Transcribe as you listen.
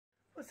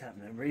What's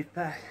happening, Reef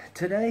Pack?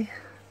 Today,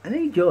 I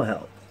need your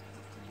help.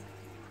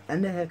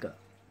 And a haircut.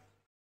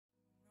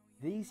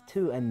 These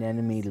two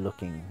anemone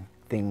looking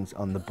things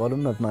on the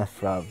bottom of my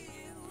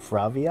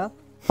favia,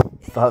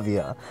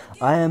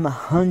 I am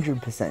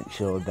 100%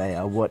 sure they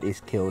are what is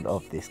killed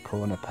off this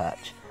corner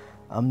patch.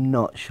 I'm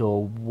not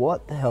sure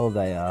what the hell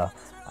they are.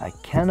 I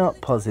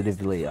cannot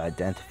positively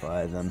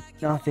identify them.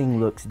 Nothing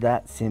looks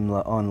that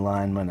similar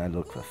online when I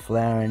look for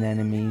flower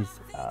anemones,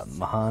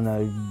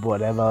 mahano,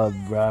 whatever,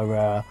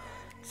 rah.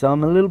 So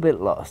I'm a little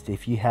bit lost.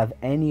 If you have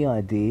any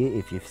idea,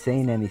 if you've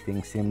seen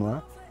anything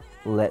similar,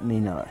 let me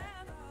know.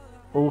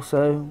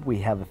 Also, we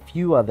have a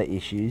few other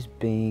issues,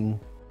 being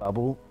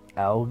bubble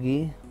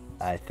algae,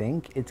 I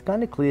think. It's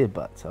kind of clear,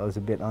 but so I was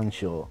a bit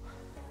unsure.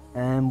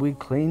 And we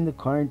cleaned the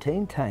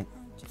quarantine tank.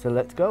 So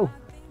let's go.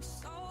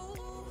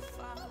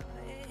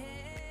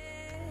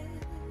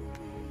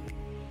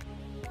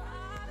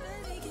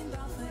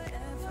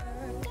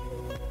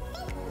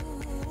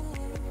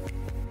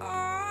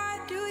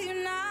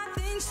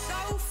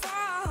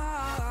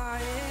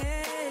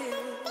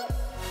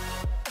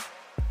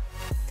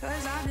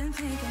 Cause I've been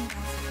thinking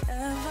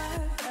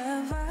about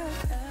ever.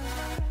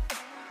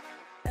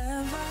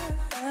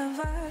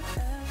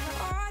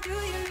 Or do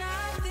you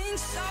not think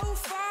so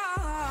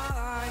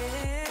far?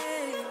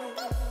 Yeah.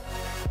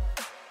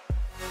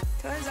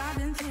 Cause I've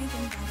been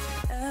thinking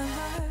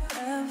about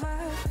ever.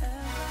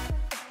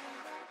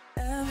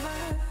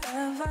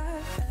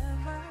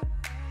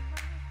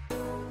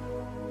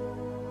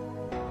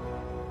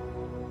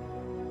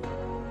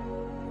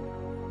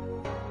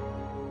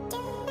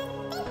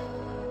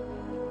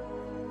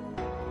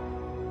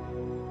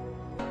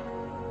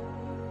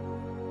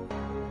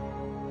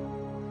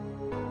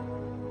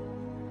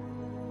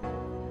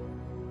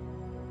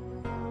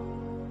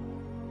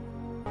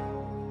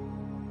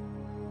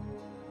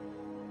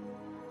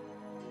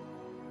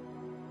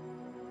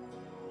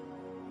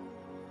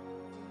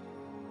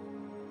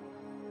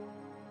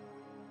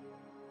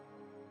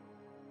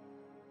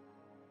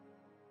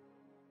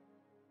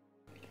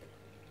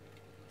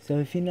 So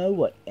if you know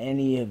what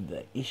any of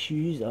the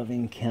issues I've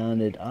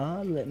encountered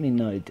are, let me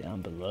know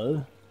down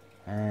below,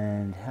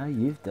 and how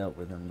you've dealt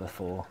with them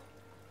before.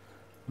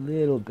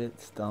 Little bit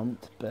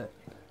stumped, but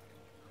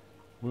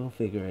we'll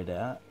figure it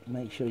out.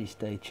 Make sure you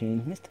stay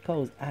tuned. Mr.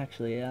 Cole's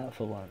actually out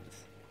for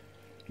once.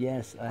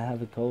 Yes, I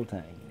have a coal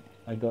tank.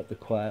 I got the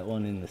quiet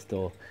one in the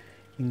store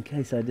in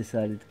case I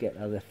decided to get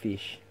other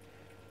fish,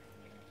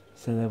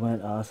 so they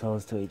weren't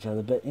assholes to each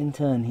other, but in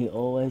turn he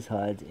always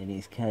hides in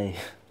his cave.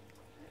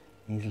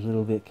 He's a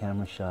little bit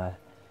camera shy.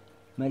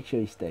 Make sure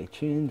you stay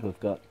tuned. We've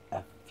got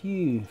a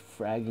few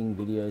fragging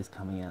videos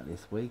coming out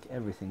this week.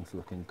 Everything's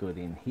looking good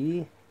in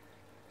here.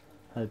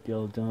 Hope you're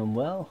all doing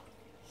well.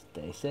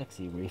 Stay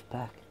sexy, Reef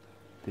Pack.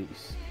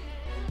 Peace.